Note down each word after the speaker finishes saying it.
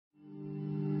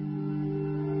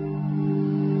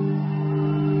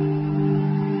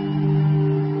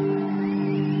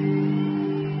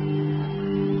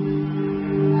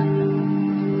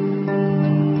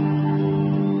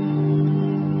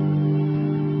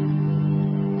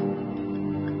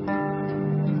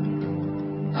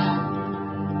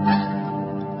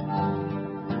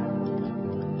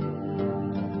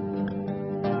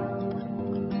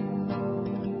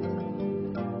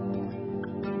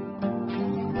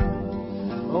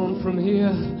from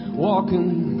here,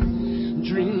 walking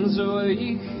dreams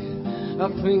awake. I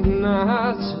think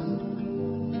not,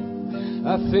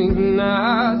 I think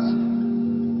not.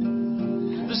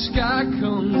 The sky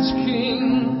comes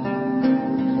king,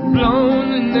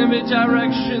 blown in every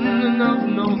direction and of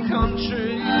no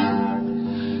country.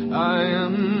 I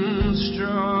am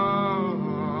strong.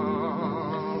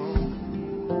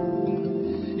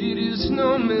 It is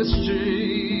no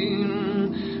mystery,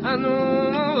 I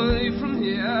know my way from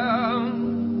here.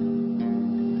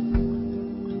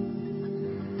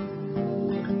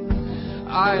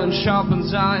 Iron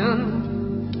sharpens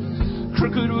iron,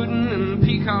 crooked wooden and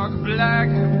peacock black.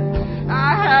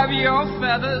 I have your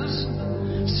feathers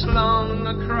slung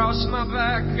across my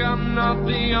back. I'm not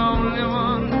the only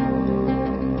one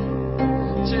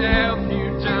to help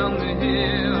you down the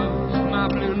hill. My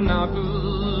blue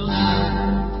knuckles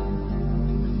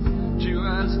do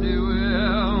as they will.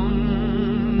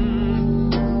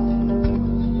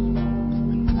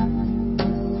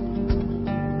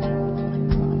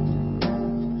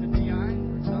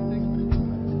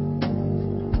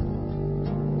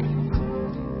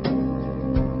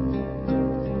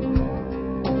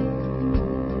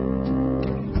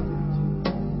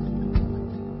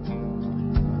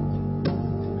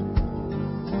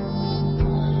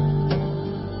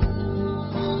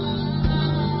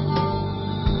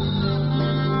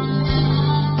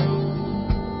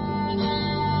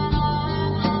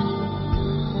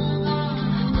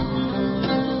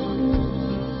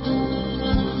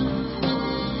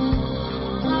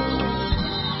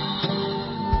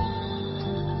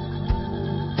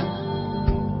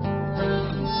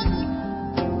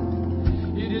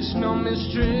 No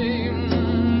mystery,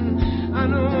 I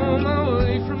know my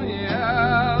way from here.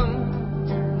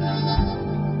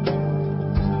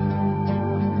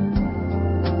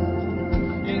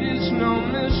 It is no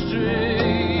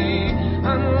mystery, I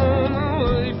know my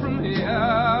way from here.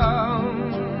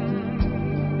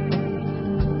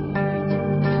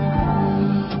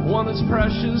 One is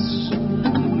precious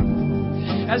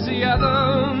as the other,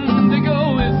 they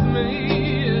go with me.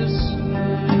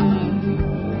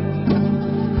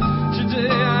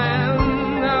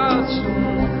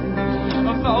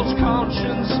 False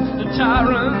conscience, the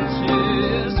tyrant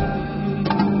is.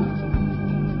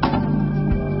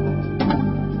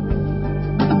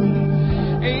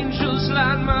 Angels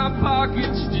line my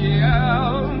pockets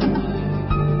down.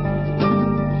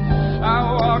 I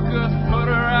walk a foot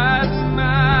right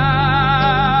now.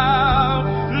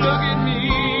 Look at me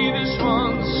this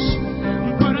once,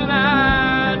 put an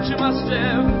eye to my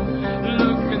step,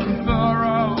 looking for a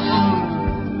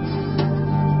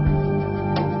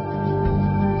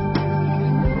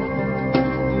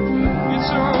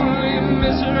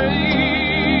misery,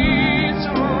 it's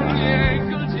only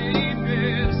ankle deep.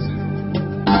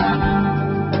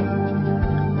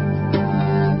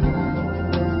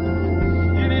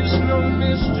 It is no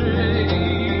mystery,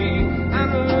 I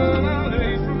know my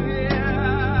way from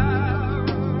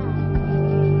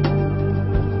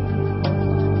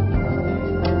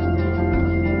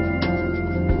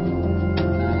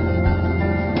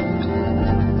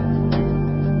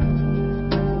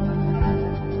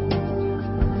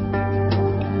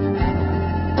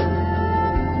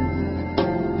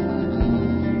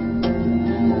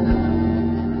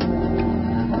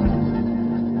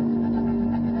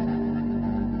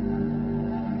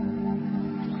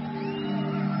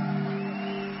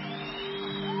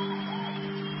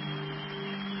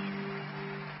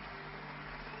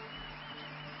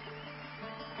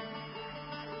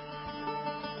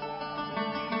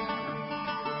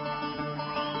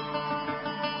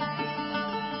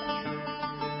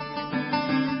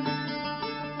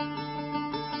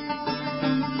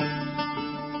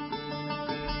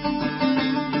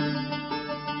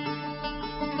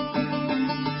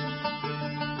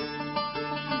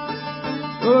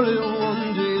early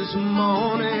one day's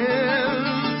morning,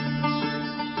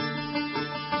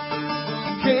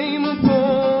 came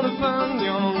upon a fine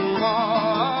young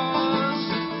horse,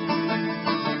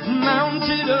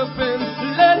 mounted up and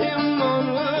led him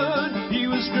onward. He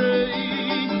was gray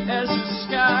as the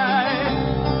sky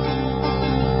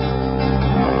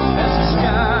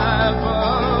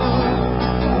above.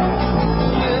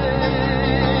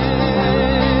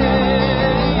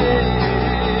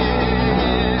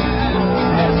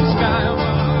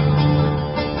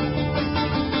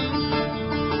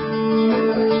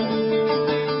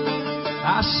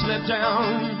 I slept down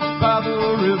by the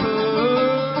river,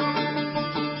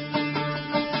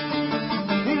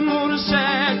 and what a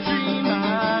sad dream I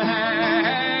had.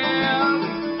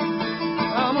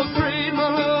 I'm afraid, my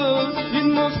love, it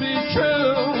must be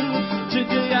true.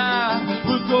 Today I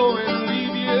will go and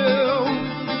leave you.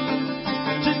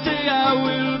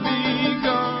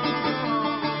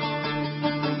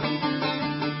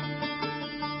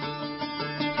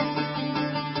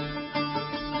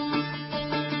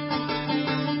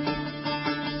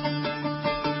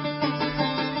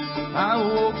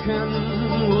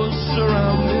 American was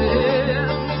surrounded.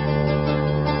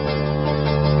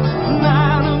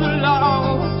 Man of the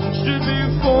law stood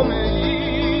before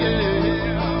me,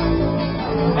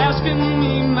 asking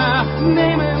me my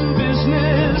name and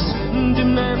business,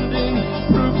 demanding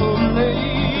proof of me,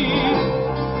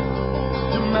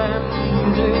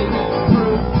 demanding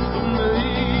proof of me.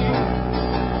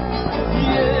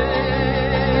 Yeah.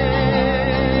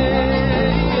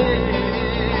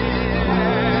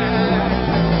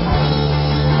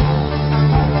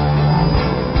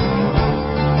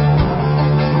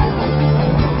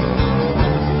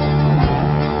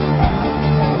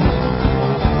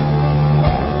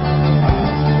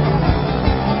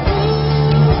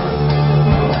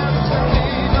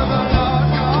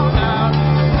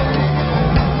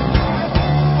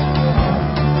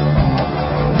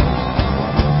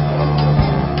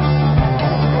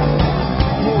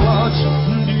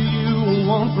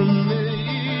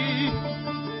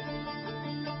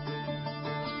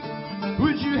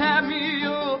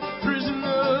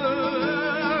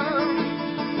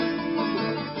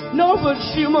 But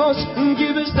you must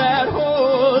give us that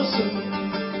horse.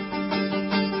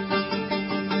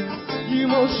 You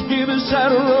must give us that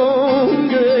wrong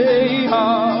grey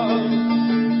heart.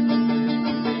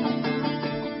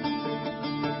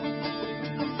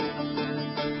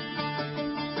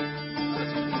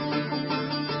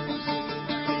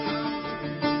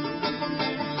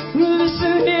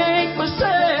 Listen, he ain't for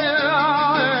sale.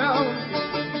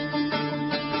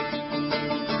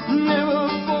 Never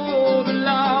for the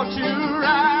law to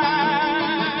ride.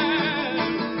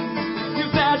 If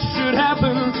that should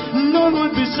happen, none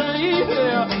would be safe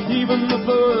here. Even the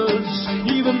birds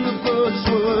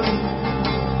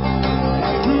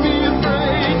would be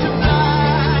afraid to fly.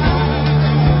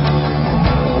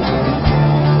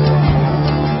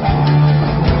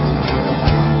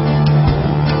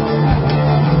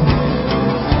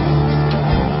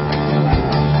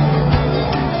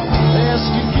 Ask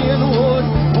again, what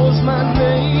was my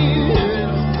name?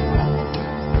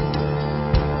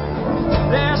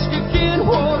 Ask again,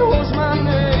 what was my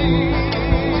name?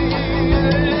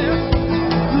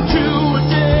 Two were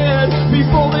dead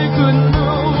before they could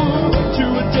know. Two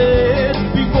were dead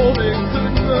before they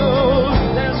could know.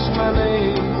 That's my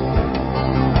name.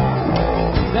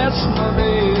 That's my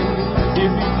name,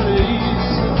 if you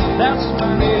please. That's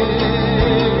my name.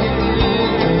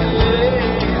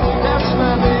 That's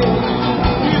my name,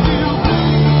 if you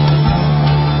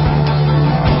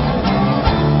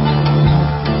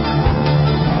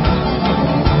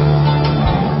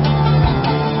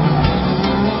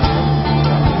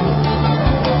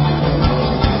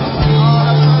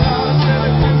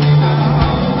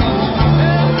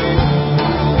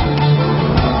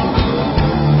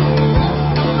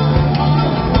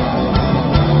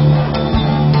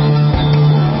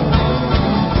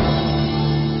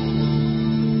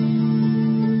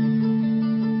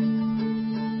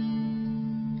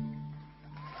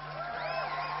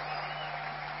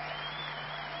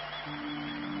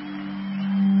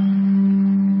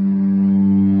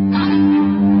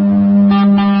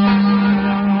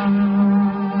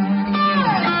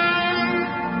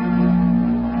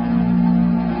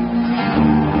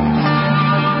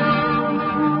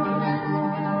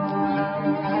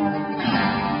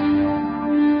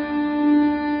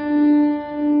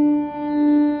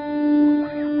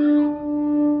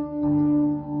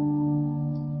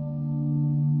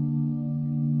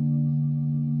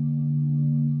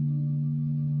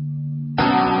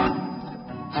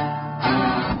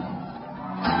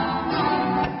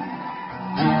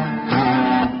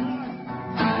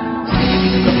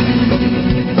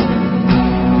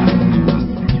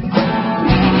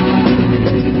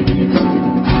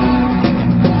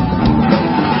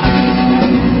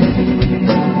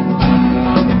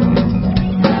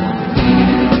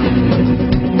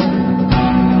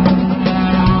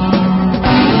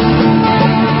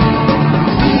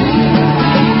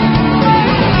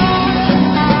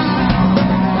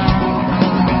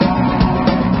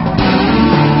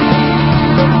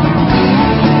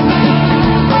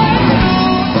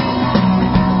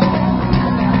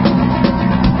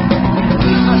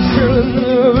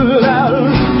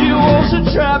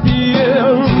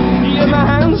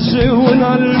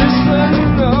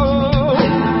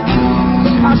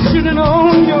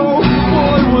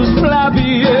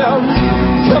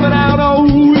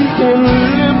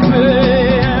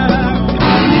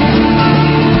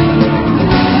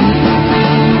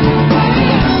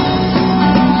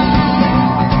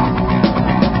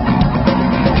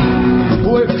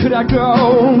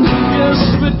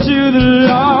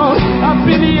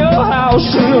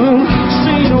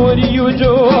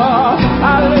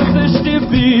I left the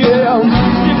stiffy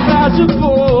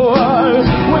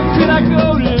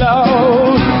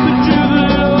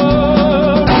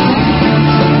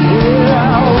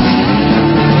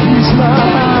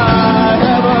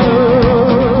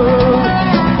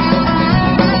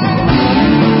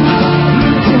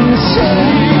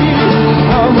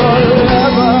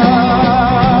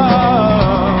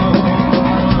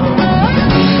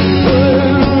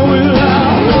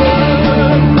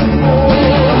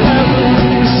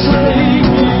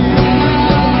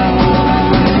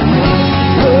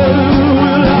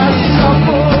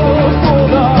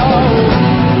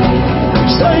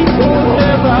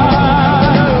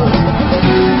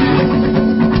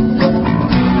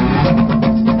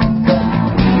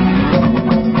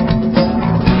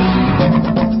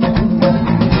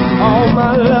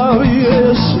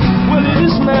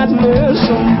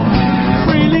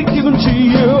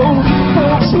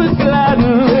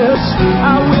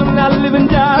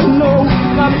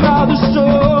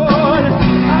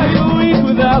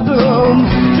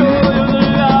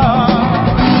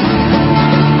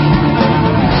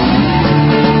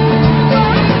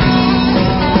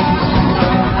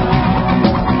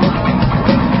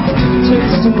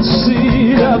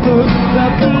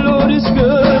that the Lord is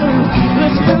good.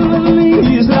 Let's bend the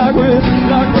knees like we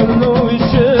know we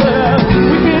should.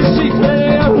 We can see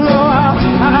clear, our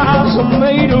eyes are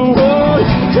made of wood.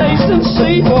 Taste and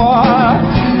see, boy,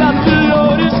 that the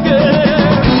Lord is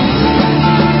good.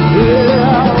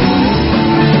 Yeah,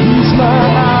 He's my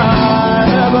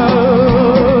heavens.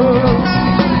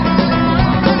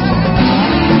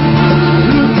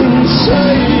 Look and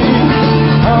say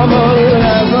I'm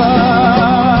alive.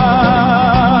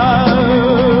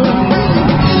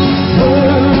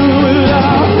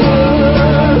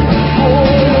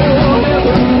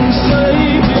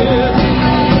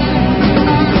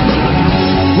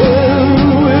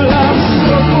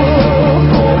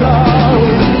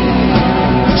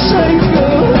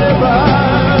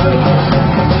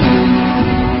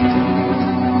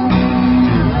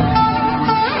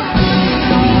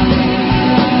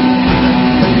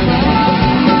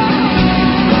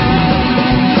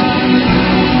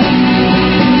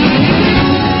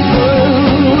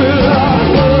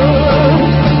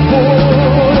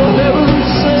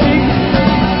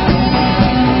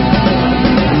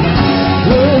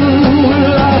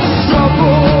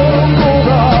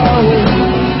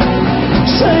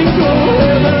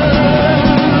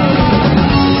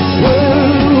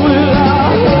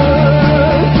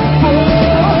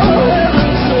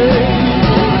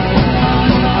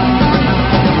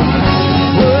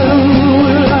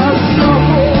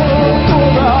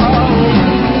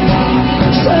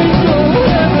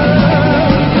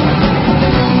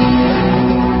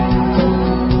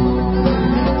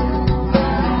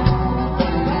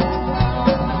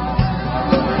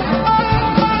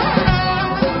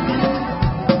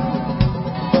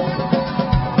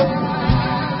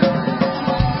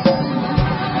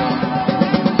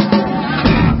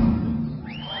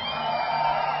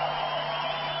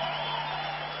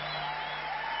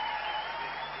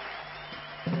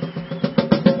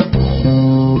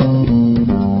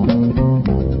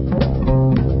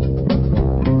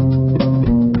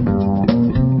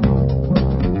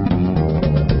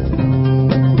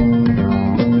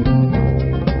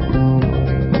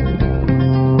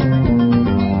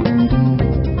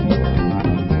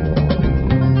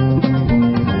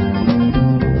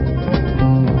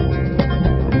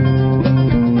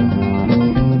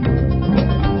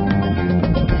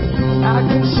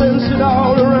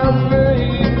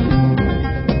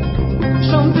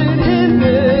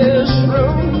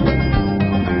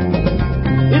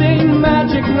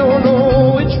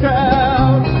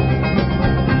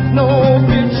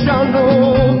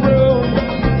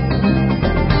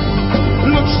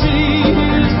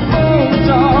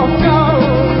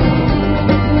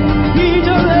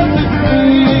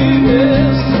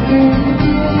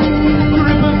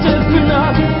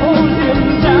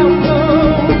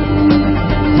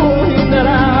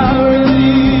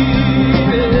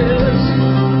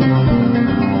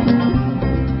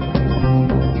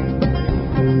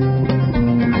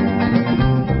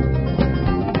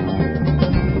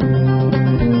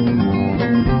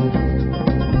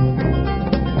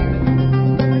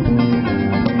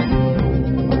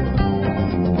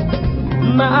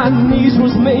 My knees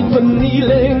was made for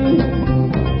kneeling,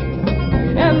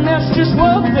 and that's just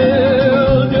what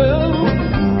they'll do.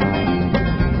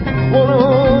 One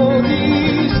of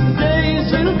these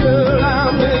days, little girl,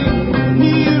 I may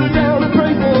kneel down and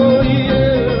pray for you.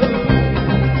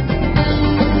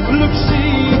 Look,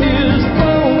 see, his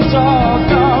bones are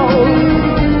gone.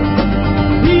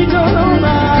 He done all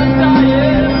my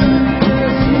diet.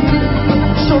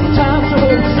 Sometimes I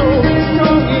hope so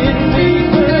strong it may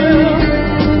well.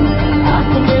 I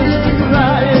commence to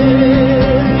cry.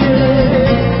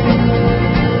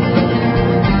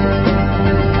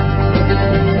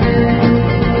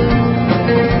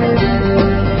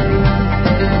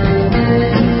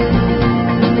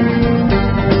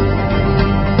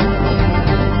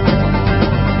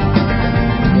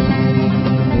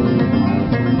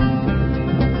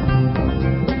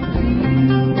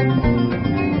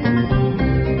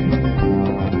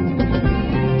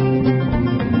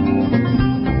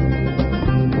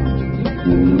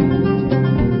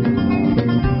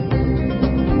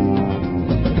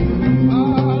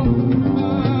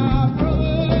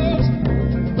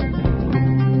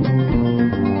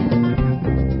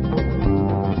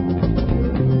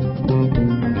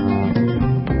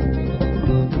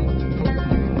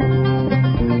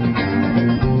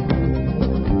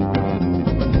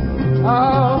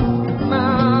 Oh,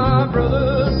 my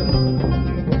brothers,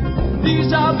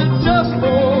 these are the just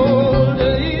old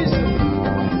days.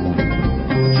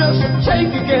 Just take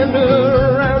a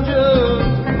gander around you.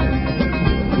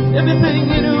 Everything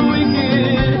in a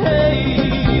wicked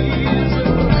haze.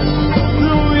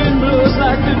 Though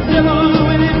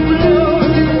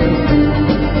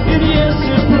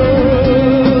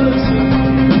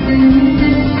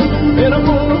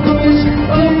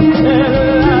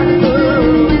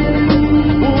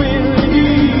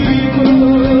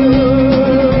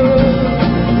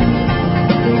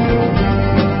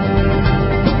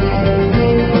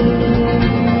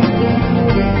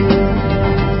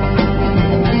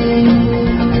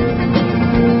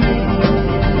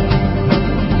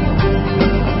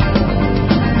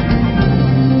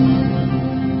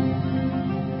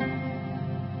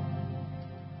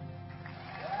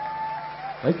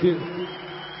Thank you.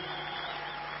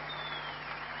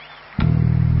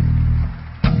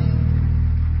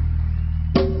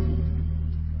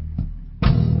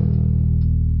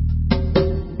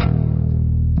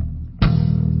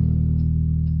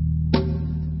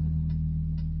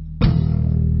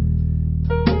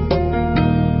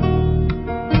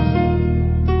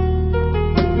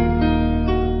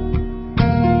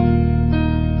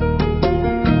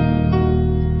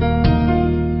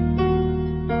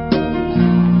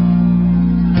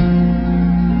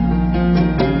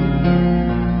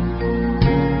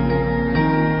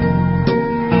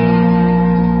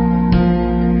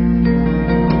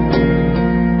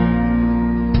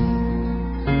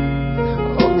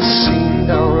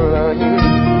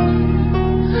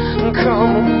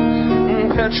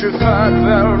 Petrified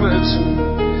velvet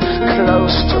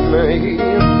close to me.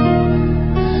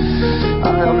 I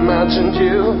imagined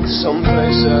you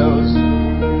someplace else.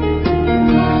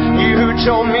 You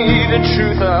told me the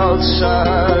truth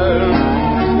outside,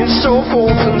 and so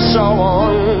forth and so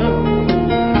on.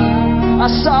 I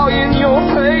saw in your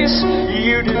face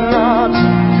you did not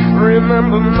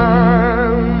remember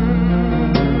mine.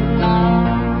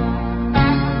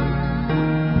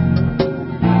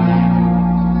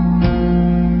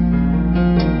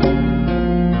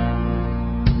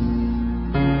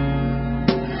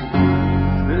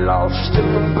 Lost in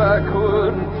the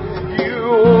backwood, you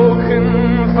woke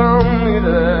and found me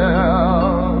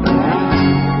there,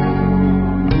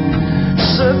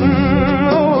 setting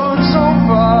the woods on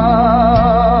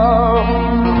fire,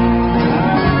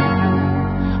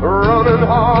 running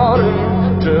hard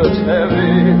and dirt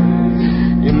heavy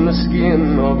in the skin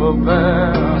of a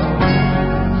bear.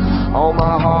 On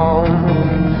my home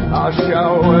I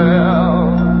shall wear.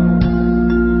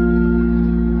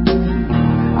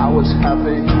 I was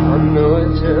happy, I knew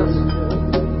it, yes.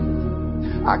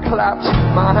 I clapped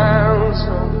my hands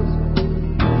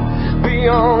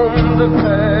beyond the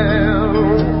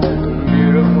pale and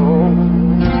beautiful.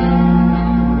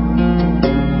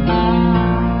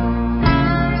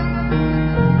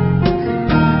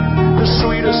 The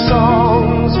sweetest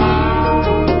songs,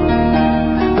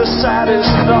 the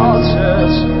saddest thoughts,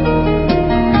 yes.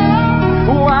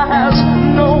 Why has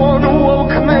no one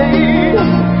woke me?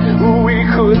 We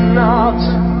could not.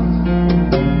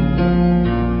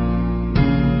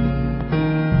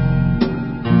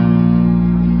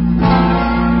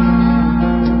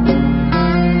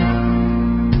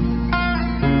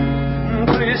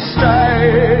 Please stay,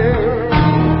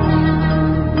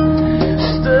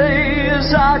 stay as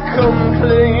I come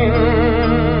clean.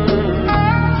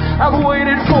 I've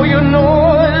waited for your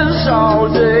noise all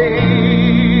day.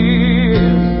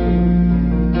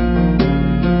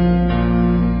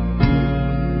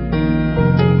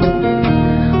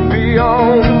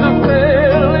 Beyond the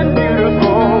pale and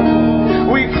beautiful,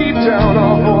 we keep down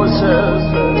our voices.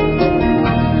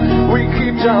 We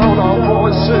keep down our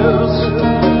voices,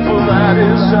 for that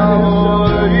is our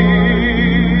way.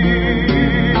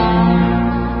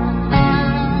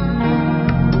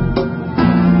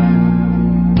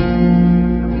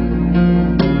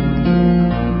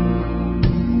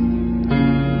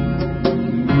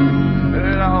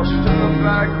 Lost in the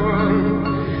backwood,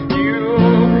 you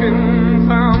can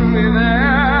found me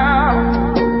there,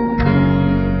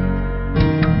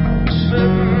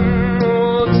 setting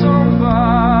woods on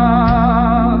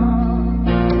fire,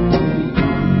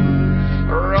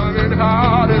 running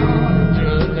hard and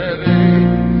dirt heavy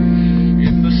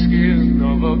in the skin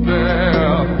of a bear.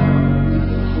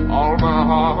 All my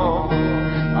heart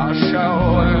I shall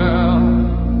wear.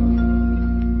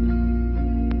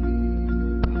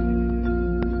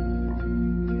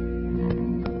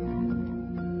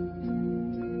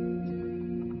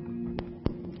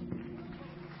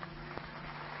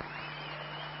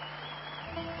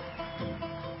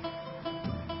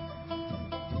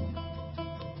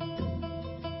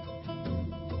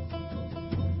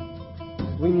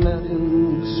 We met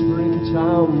in the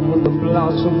springtime when the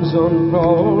blossoms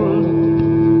unfold,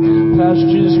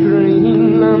 pastures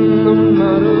green and the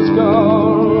meadows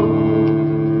gold.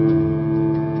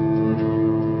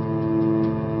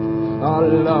 Our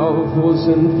love was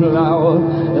in flower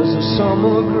as the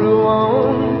summer grew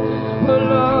on, but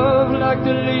love like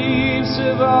the leaves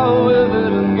have all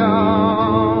withered and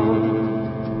gone.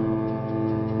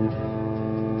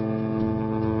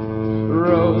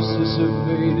 Roses have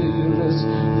faded in this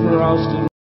frosted